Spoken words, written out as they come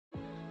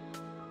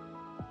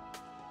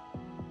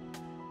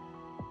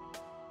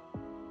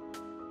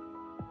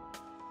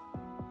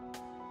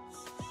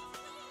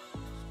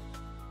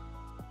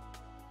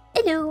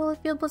Hello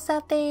peoples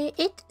out there,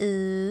 it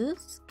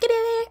is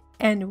Kanelia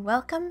and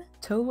welcome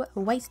to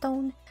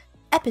WayStone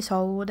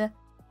episode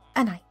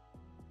 9,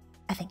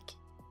 I think.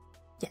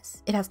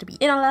 Yes, it has to be.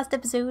 In our last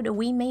episode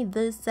we made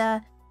this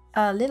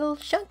little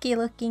chunky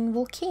looking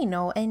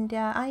volcano, and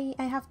I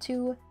have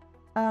to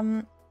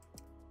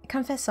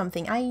confess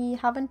something. I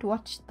haven't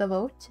watched the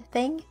vote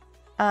thing.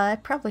 I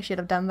probably should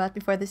have done that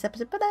before this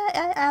episode, but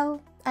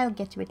I'll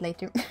get to it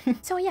later.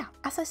 So yeah,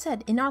 as I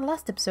said, in our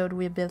last episode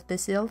we built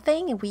this little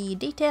thing, we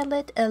detailed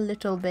it a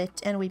little bit,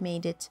 and we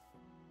made it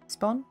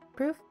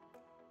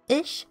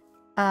spawn-proof-ish.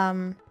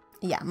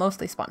 Yeah,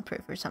 mostly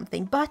spawn-proof or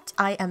something, but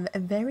I am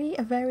very,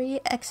 very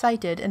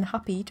excited and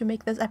happy to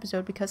make this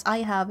episode because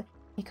I have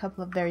a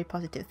couple of very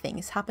positive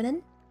things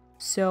happening.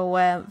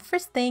 So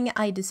first thing,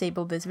 I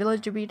disabled this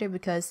villager breeder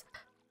because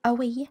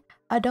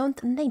I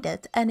don't need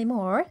it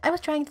anymore. I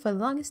was trying for the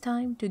longest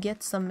time to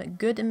get some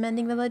good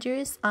mending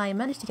villagers. I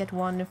managed to get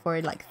one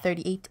for like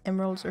 38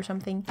 emeralds or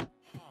something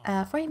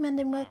for a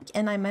mending book,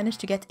 and I managed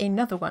to get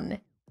another one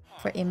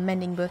for a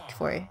mending book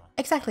for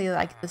exactly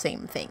like the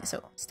same thing,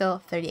 so still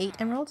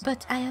 38 emeralds.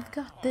 But I have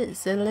got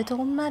this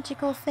little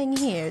magical thing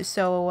here,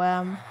 so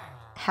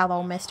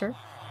hello mister,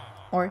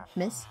 or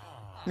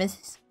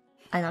mrs,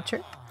 I'm not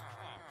sure.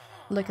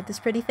 Look at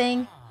this pretty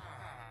thing.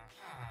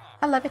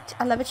 I love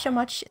it so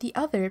much. The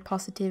other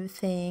positive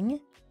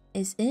thing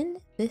is in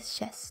this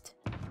chest.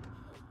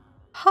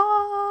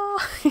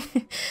 Ha!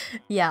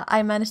 Yeah,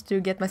 I managed to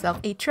get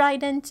myself a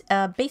trident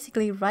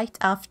basically right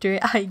after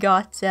I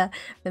got the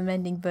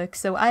mending book.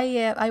 So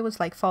I was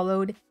like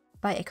followed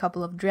by a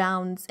couple of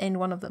drowns, and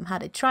one of them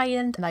had a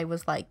trident, and I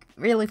was like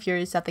really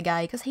furious at the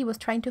guy because he was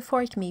trying to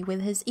fork me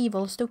with his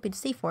evil stupid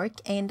sea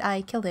fork, and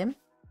I killed him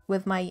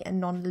with my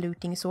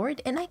non-looting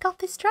sword, and I got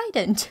this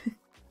trident.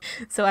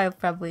 So I'll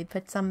probably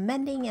put some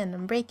mending and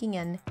unbreaking,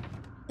 and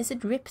is it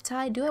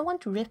Riptide? Do I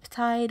want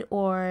Riptide,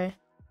 or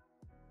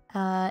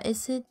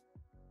is it,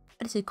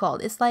 what is it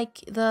called? It's like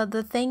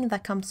the thing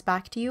that comes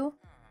back to you.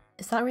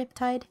 Is that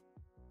Riptide?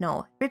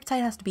 No,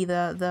 Riptide has to be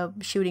the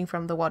shooting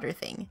from the water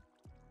thing.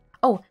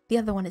 Oh, the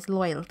other one is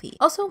Loyalty.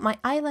 Also, my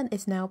island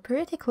is now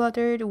pretty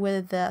cluttered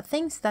with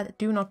things that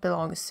do not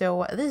belong,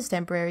 so this is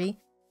temporary.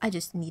 I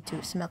just need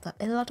to smelt up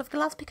a lot of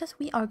glass because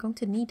we are going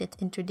to need it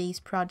in today's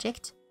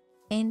project.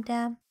 And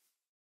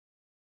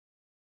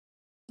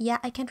yeah,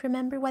 I can't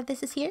remember why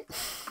this is here,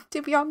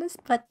 to be honest,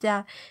 but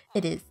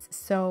it is.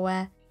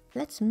 So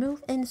let's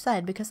move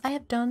inside because I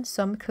have done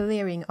some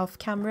clearing off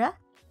camera.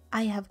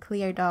 I have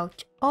cleared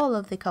out all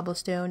of the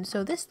cobblestone,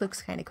 so this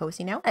looks kind of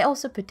cozy now. I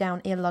also put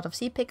down a lot of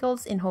sea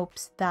pickles in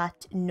hopes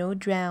that no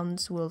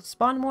drowns will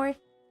spawn more.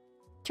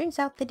 Turns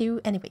out they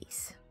do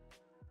anyways.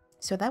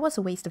 So that was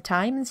a waste of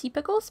time in sea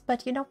pickles,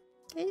 but you know,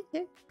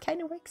 it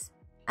kind of works.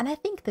 And I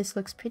think this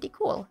looks pretty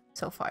cool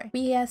so far.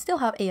 We still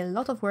have a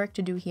lot of work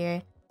to do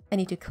here. I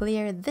need to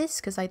clear this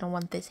because I don't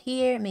want this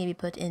here. Maybe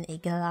put in a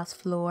glass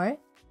floor.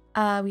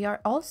 We are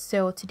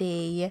also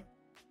today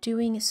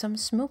doing some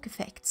smoke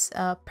effects.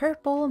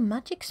 Purple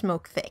magic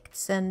smoke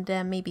effects. And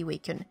maybe we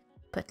can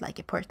put like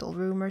a portal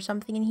room or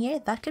something in here.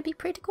 That could be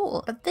pretty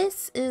cool. But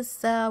this is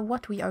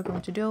what we are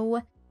going to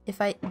do.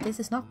 This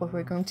is not what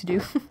we're going to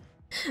do.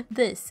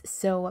 This,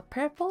 so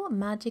purple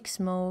magic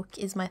smoke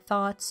is my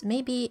thoughts.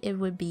 Maybe it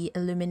would be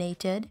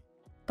illuminated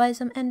by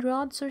some end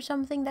rods or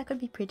something. That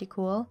could be pretty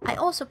cool. I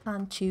also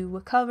plan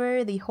to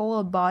cover the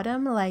whole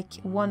bottom, like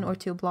 1 or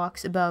 2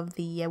 blocks above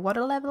the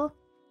water level,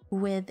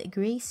 with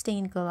grey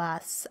stained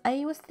glass.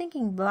 I was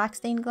thinking black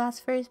stained glass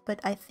first, but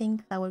I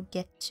think that would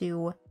get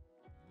too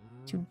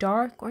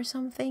dark or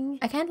something.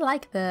 I kind of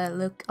like the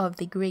look of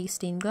the grey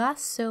stained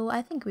glass, so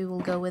I think we will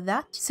go with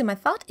that. So my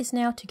thought is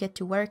now to get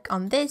to work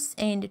on this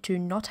and to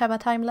not have a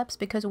time lapse,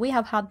 because we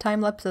have had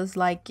time lapses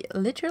like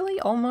literally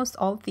almost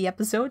all of the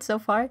episodes so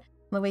far on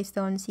the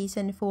WayStone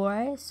Season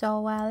 4,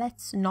 so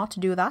let's not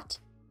do that.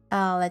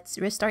 Let's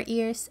rest our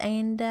ears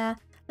and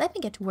let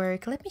me get to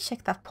work. Let me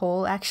check that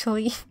pole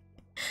actually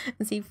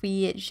and see if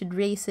we should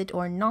raise it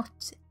or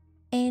not.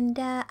 And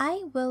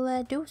I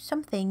will do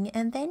something,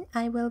 and then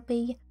I will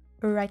be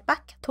right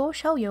back to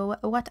show you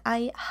what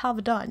I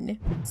have done.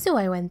 So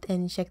I went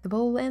and checked the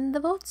poll, and the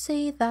votes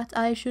say that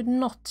I should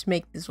not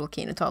make this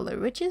volcano taller,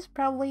 which is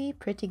probably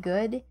pretty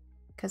good,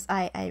 because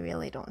I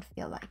really don't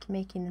feel like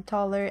making it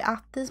taller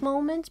at this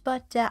moment,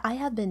 but I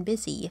have been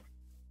busy,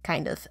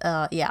 kind of,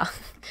 yeah. I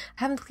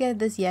haven't cleared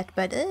this yet,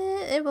 but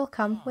it will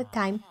come with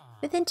time,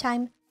 within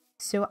time.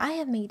 So I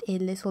have made a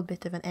little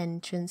bit of an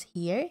entrance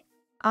here.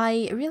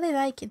 I really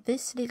like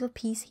this little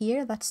piece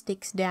here that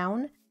sticks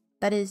down,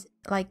 that is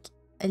like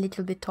a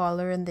little bit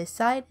taller on this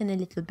side and a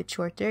little bit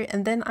shorter,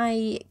 and then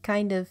I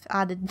kind of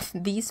added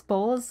these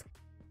poles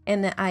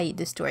and I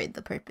destroyed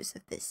the purpose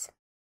of this.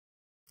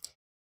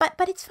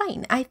 But it's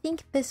fine. I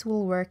think this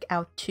will work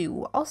out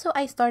too. Also,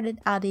 I started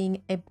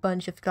adding a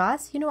bunch of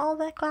glass. You know, all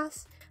that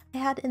glass I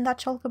had in that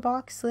shulker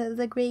box,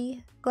 the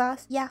grey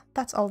glass? Yeah,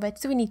 that's all of it.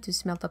 So we need to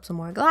smelt up some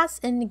more glass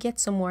and get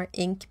some more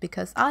ink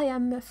because I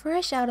am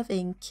fresh out of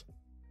ink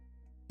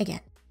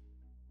again.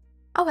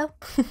 Oh well.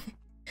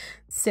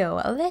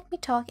 So let me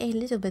talk a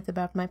little bit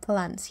about my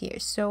plans here.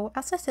 So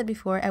as I said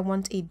before, I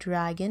want a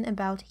dragon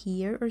about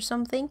here or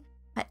something.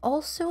 I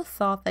also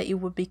thought that it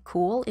would be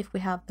cool if we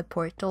have the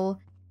portal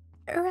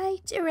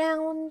right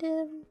around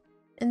in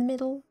the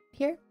middle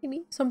here,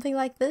 maybe something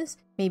like this.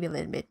 Maybe a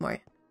little bit more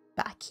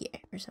back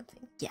here or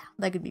something. Yeah,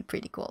 that could be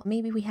pretty cool.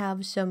 Maybe we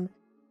have some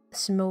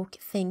smoke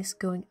things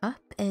going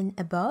up and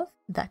above.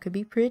 That could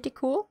be pretty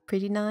cool,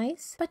 pretty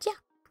nice. But yeah,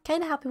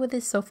 kind of happy with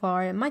this so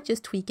far. I might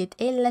just tweak it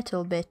a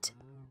little bit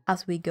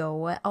as we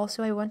go.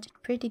 Also, I want it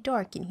pretty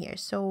dark in here,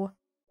 so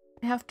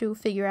I have to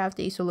figure out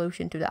a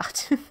solution to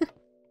that.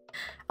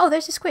 Oh,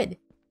 there's a squid.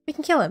 We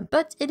can kill him.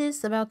 But it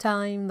is about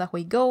time that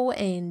we go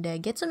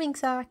and get some ink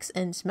sacks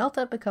and smelt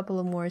up a couple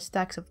of more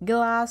stacks of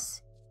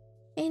glass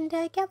and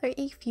gather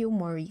a few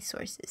more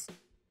resources.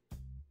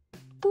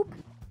 Boop.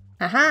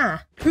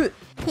 Aha! Ooh.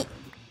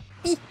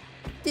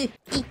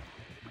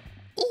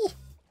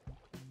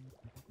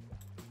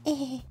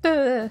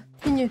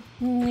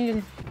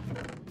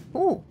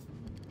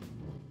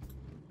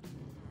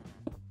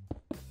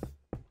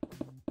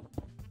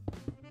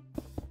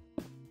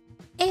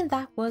 And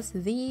that was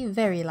the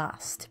very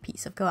last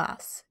piece of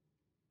glass.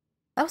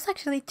 That was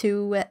actually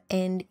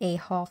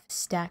 2.5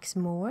 stacks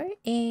more,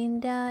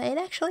 and it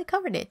actually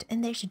covered it.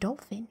 And there's a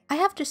dolphin. I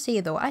have to say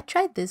though, I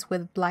tried this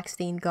with black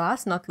stained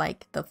glass, not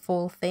like the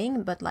full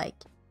thing, but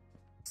like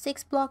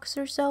 6 blocks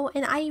or so,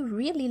 and I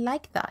really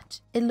like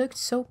that. It looked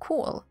so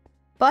cool.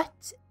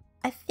 But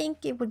I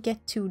think it would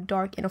get too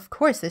dark, and of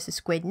course there's a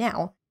squid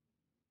now.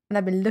 And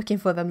I've been looking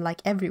for them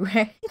like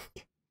everywhere.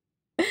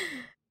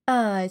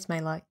 It's my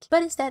luck.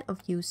 But instead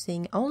of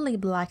using only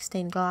black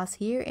stained glass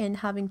here and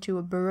having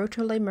to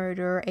brutally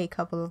murder a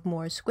couple of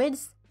more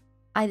squids,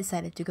 I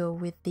decided to go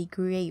with the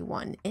grey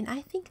one, and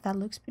I think that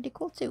looks pretty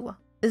cool too.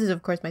 This is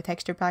of course my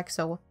texture pack,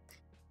 so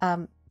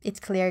it's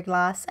clear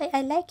glass.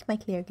 I like my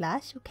clear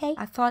glass, okay?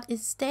 I thought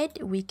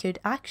instead we could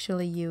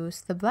actually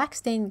use the black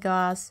stained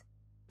glass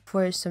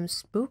for some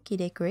spooky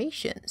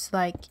decorations,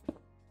 like...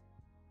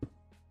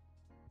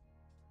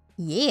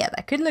 Yeah,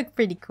 that could look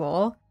pretty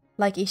cool.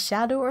 Like a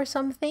shadow or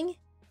something?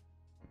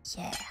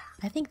 Yeah,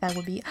 I think that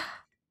would be...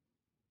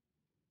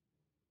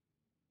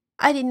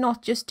 I did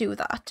not just do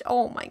that.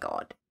 Oh my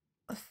god.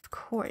 Of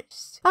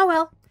course. Oh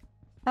well.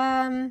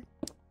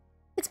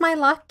 It's my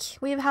luck.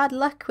 We've had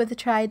luck with the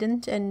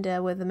trident and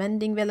with the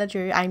mending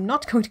villager. I'm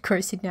not going to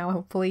curse it now,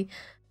 hopefully.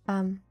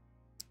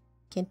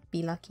 Can't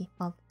be lucky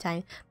all the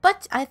time.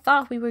 But I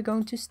thought we were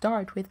going to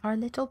start with our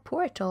little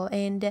portal,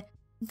 and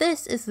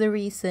this is the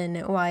reason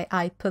why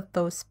I put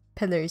those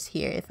pillars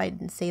here, if I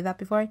didn't say that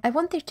before. I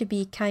want there to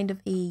be kind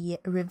of a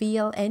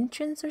reveal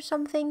entrance or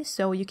something,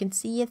 so you can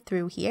see it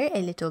through here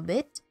a little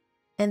bit,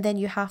 and then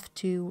you have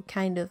to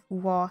kind of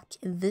walk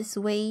this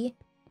way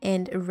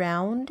and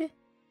around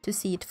to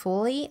see it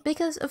fully,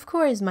 because of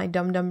course my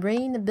dumb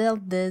brain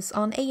built this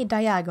on a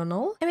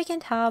diagonal, and we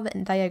can't have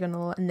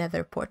diagonal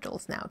nether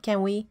portals now,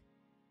 can we?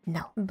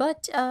 No.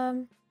 But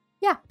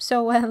yeah,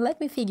 so let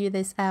me figure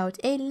this out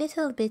a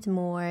little bit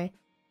more,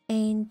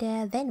 and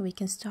then we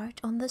can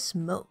start on the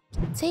smoke.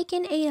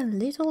 Taking a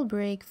little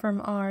break from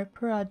our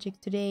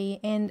project today,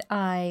 and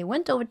I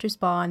went over to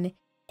spawn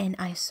and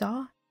I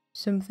saw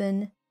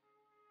something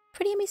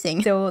pretty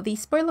amazing. So the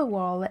spoiler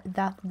wall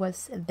that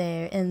was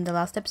there in the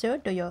last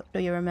episode, do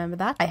you remember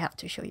that? I have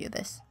to show you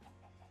this.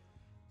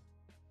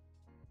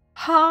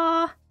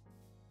 Ha!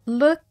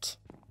 Look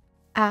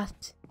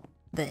at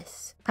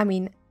this. I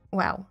mean,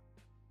 wow.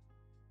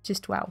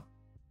 Just wow.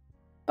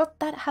 But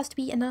that has to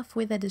be enough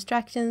with the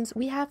distractions.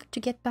 We have to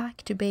get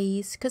back to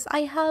base, because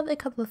I have a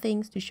couple of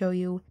things to show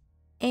you.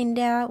 And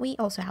we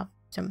also have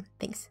some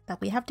things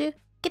that we have to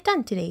get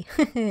done today.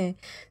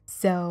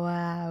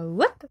 So,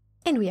 whoop!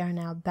 And we are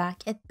now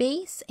back at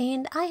base,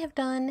 and I have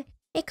done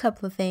a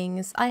couple of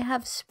things. I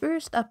have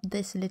spruced up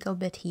this little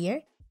bit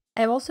here.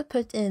 I've also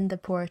put in the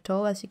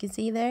portal, as you can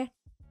see there.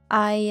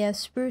 I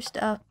spruced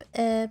up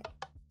a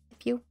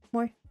few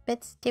more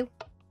bits too.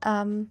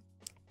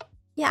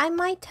 Yeah, I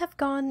might have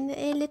gone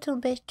a little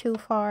bit too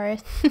far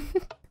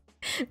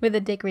with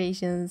the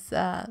decorations.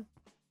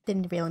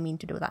 Didn't really mean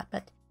to do that,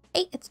 but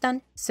hey, it's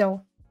done,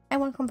 so I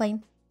won't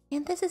complain.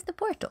 And this is the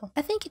portal.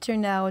 I think it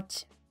turned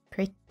out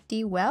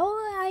pretty well,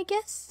 I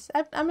guess.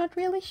 I'm not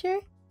really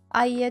sure.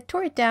 I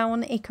tore it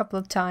down a couple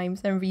of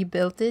times and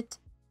rebuilt it.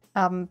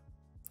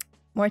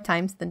 More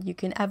times than you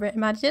can ever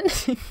imagine.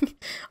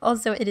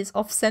 Also, it is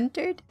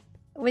off-centered,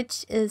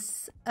 which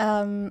is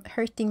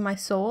hurting my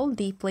soul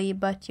deeply,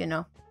 but you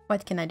know,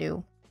 what can I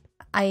do?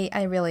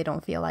 I really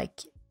don't feel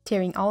like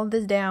tearing all of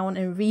this down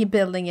and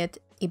rebuilding it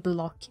a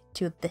block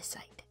to this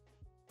side.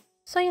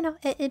 So, you know,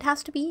 it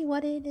has to be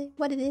what it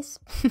is.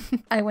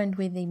 I went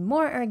with a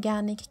more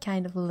organic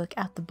kind of look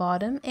at the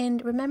bottom,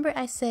 and remember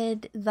I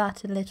said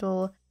that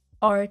little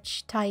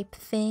arch type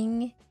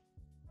thing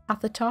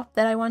at the top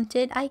that I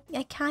wanted? I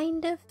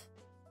kind of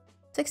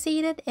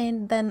succeeded,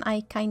 and then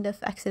I kind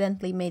of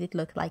accidentally made it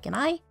look like an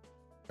eye.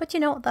 But you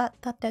know,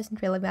 that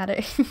doesn't really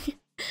matter.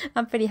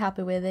 I'm pretty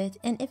happy with it.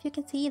 And if you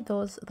can see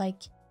those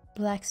like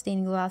black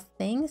stained glass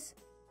things,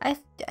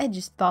 I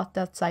just thought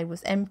that side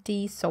was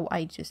empty, so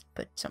I just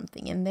put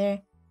something in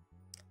there.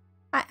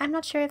 I'm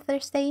not sure if they're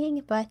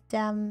staying, but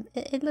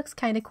it looks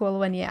kind of cool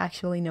when you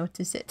actually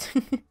notice it.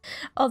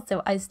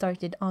 Also, I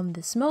started on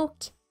the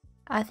smoke.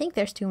 I think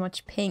there's too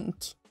much pink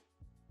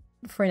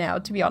for now,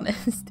 to be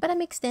honest. But I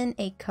mixed in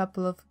a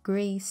couple of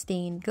grey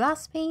stained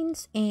glass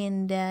panes,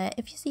 and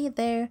if you see it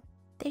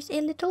there's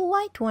a little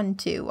white one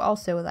too.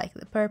 Also like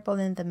the purple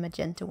and the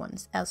magenta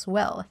ones as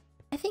well.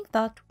 I think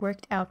that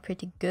worked out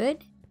pretty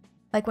good.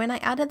 Like when I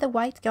added the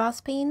white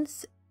glass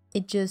panes,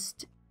 it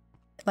just...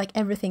 like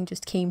everything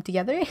just came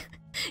together.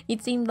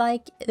 It seemed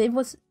like it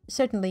was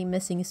certainly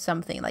missing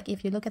something. Like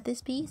if you look at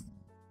this piece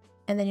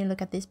and then you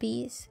look at this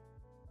piece,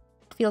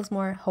 it feels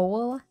more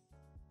whole.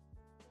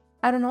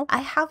 I don't know.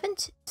 I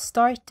haven't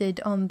started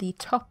on the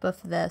top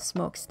of the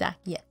smokestack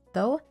yet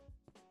though.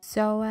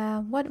 So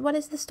what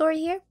is the story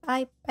here?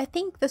 I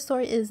think the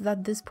story is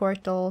that this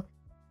portal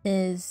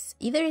is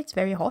either it's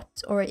very hot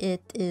or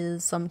it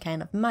is some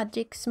kind of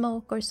magic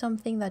smoke or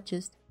something that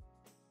just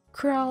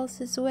crawls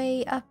its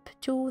way up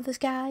to the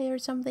sky or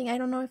something. I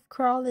don't know if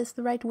crawl is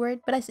the right word,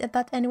 but I said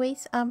that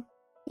anyways.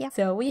 Yeah.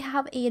 So we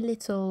have a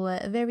little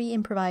very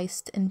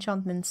improvised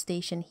enchantment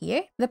station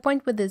here. The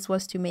point with this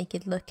was to make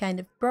it look kind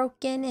of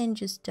broken and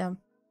just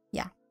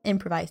yeah,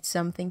 improvise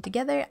something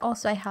together.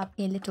 Also I have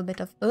a little bit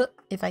of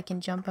if I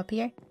can jump up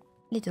here,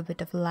 little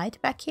bit of light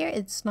back here.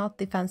 It's not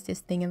the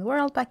fanciest thing in the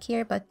world back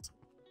here, but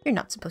you're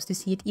not supposed to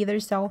see it either,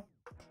 so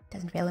it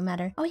doesn't really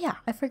matter. Oh yeah,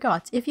 I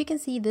forgot. If you can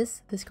see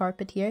this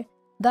carpet here,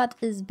 that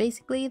is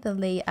basically the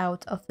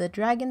layout of the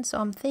dragon, so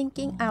I'm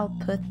thinking I'll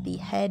put the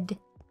head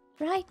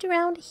right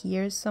around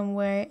here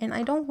somewhere. And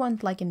I don't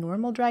want like a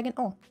normal dragon.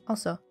 Oh,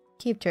 also,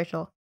 cave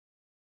turtle.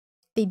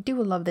 They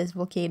do love this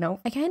volcano.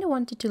 I kind of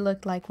want it to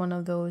look like one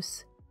of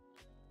those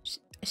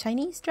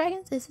Chinese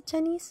dragons. Is it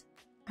Chinese?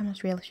 I'm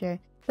not really sure.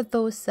 But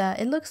those,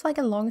 it looks like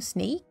a long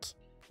snake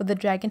with a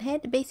dragon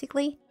head,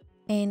 basically.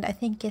 And I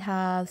think it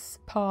has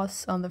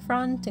paws on the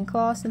front and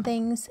claws and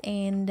things,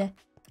 and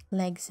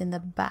legs in the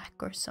back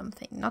or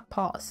something. Not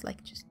paws,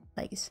 like just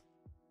legs,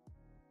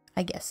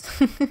 I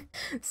guess.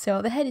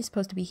 So the head is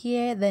supposed to be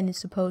here, then it's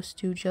supposed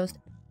to just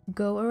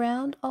go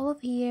around all of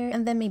here,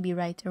 and then maybe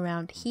right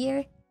around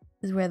here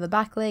is where the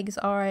back legs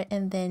are,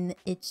 and then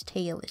its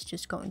tail is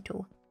just going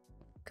to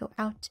go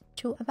out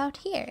to about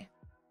here.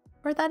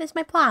 Or that is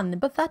my plan,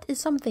 but that is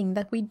something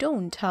that we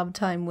don't have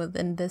time with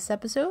in this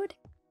episode,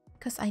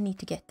 because I need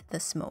to get the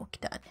smoke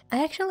done.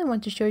 I actually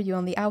want to show you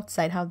on the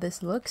outside how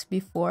this looks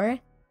before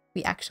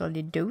we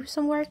actually do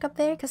some work up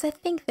there, because I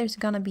think there's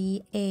gonna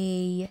be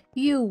a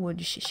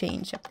huge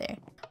change up there.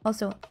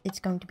 Also, it's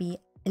going to be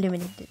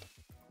illuminated,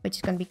 which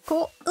is gonna be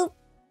cool. Ooh,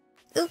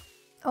 ooh.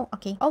 Oh,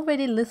 okay.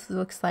 Already this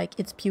looks like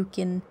it's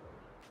puking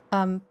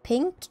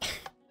pink.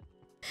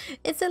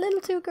 It's a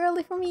little too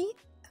girly for me.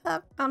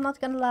 I'm not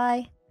gonna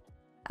lie.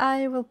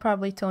 I will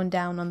probably tone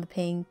down on the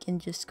pink and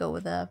just go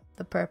with the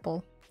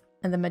purple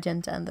and the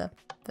magenta and the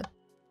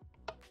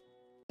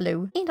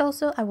blue. And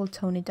also I will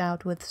tone it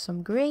out with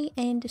some grey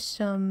and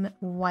some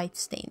white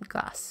stained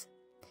glass.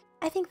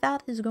 I think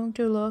that is going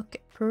to look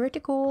pretty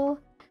cool,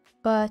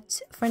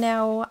 but for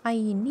now I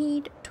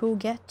need to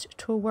get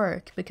to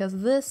work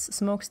because this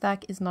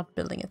smokestack is not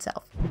building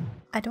itself.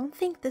 I don't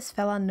think this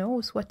fella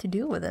knows what to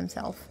do with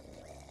himself.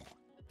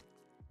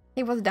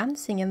 He was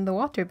dancing in the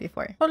water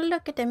before. Oh,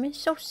 look at him, he's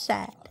so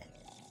sad.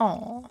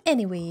 Aww.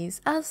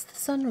 Anyways, as the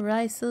sun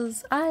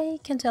rises, I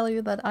can tell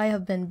you that I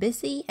have been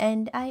busy,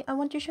 and I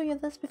want to show you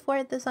this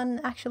before the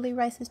sun actually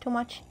rises too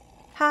much.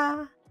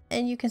 Ha!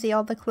 And you can see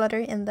all the clutter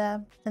in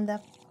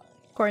the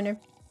corner.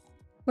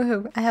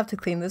 Woohoo, I have to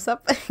clean this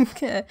up.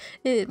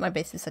 My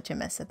base is such a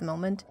mess at the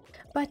moment.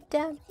 But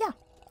yeah,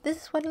 this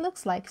is what it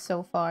looks like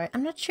so far.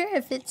 I'm not sure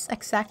if it's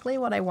exactly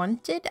what I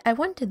wanted. I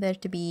wanted there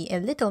to be a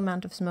little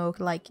amount of smoke,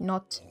 like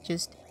not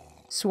just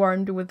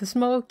swarmed with the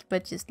smoke,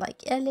 but just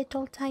like a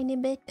little tiny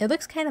bit. It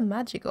looks kind of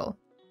magical,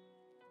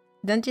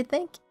 don't you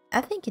think?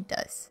 I think it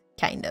does,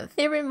 kind of.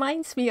 It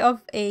reminds me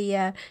of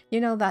a,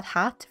 you know, that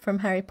hat from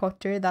Harry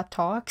Potter that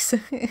talks.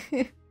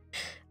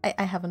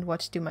 I haven't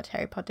watched too much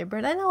Harry Potter,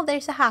 but I know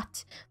there's a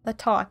hat that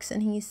talks,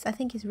 and I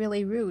think he's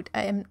really rude.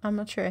 I'm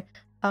not sure.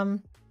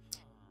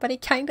 But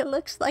it kind of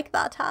looks like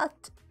that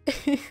hat.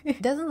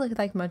 It doesn't look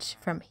like much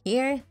from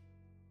here.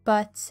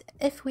 But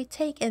if we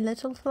take a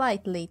little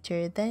flight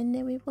later, then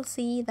we will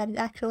see that it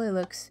actually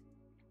looks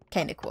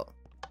kind of cool.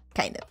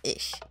 Kind of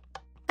ish.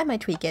 I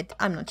might tweak it,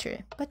 I'm not sure.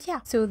 But yeah,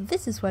 so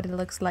this is what it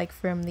looks like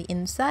from the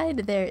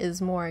inside. There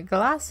is more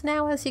glass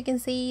now, as you can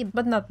see,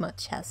 but not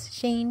much has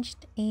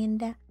changed.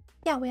 And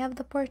yeah, we have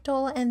the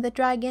portal and the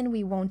dragon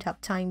we won't have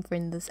time for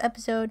in this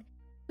episode.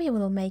 We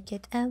will make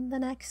it in the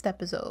next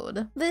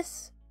episode.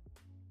 This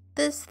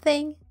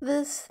thing,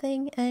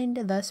 and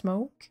the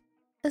smoke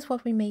is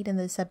what we made in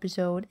this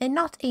episode, and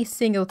not a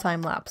single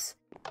time lapse.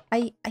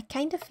 I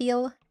kind of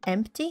feel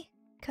empty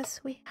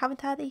because we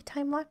haven't had a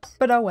time lapse.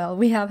 But oh well,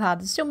 we have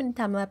had so many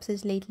time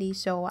lapses lately,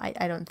 so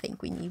I don't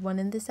think we need one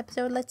in this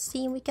episode. Let's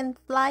see if we can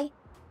fly.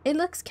 It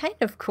looks kind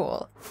of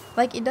cool.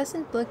 Like, it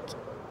doesn't look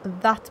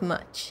that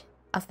much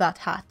of that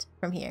hat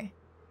from here.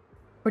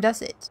 Or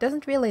does it?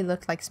 Doesn't really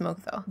look like smoke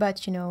though.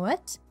 But you know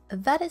what?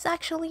 That is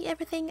actually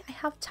everything I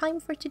have time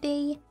for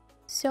today.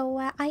 So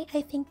I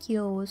thank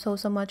you so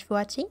much for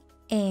watching.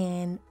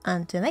 And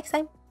until next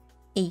time,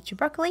 eat your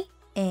broccoli.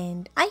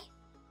 And I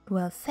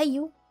will see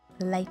you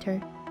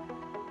later.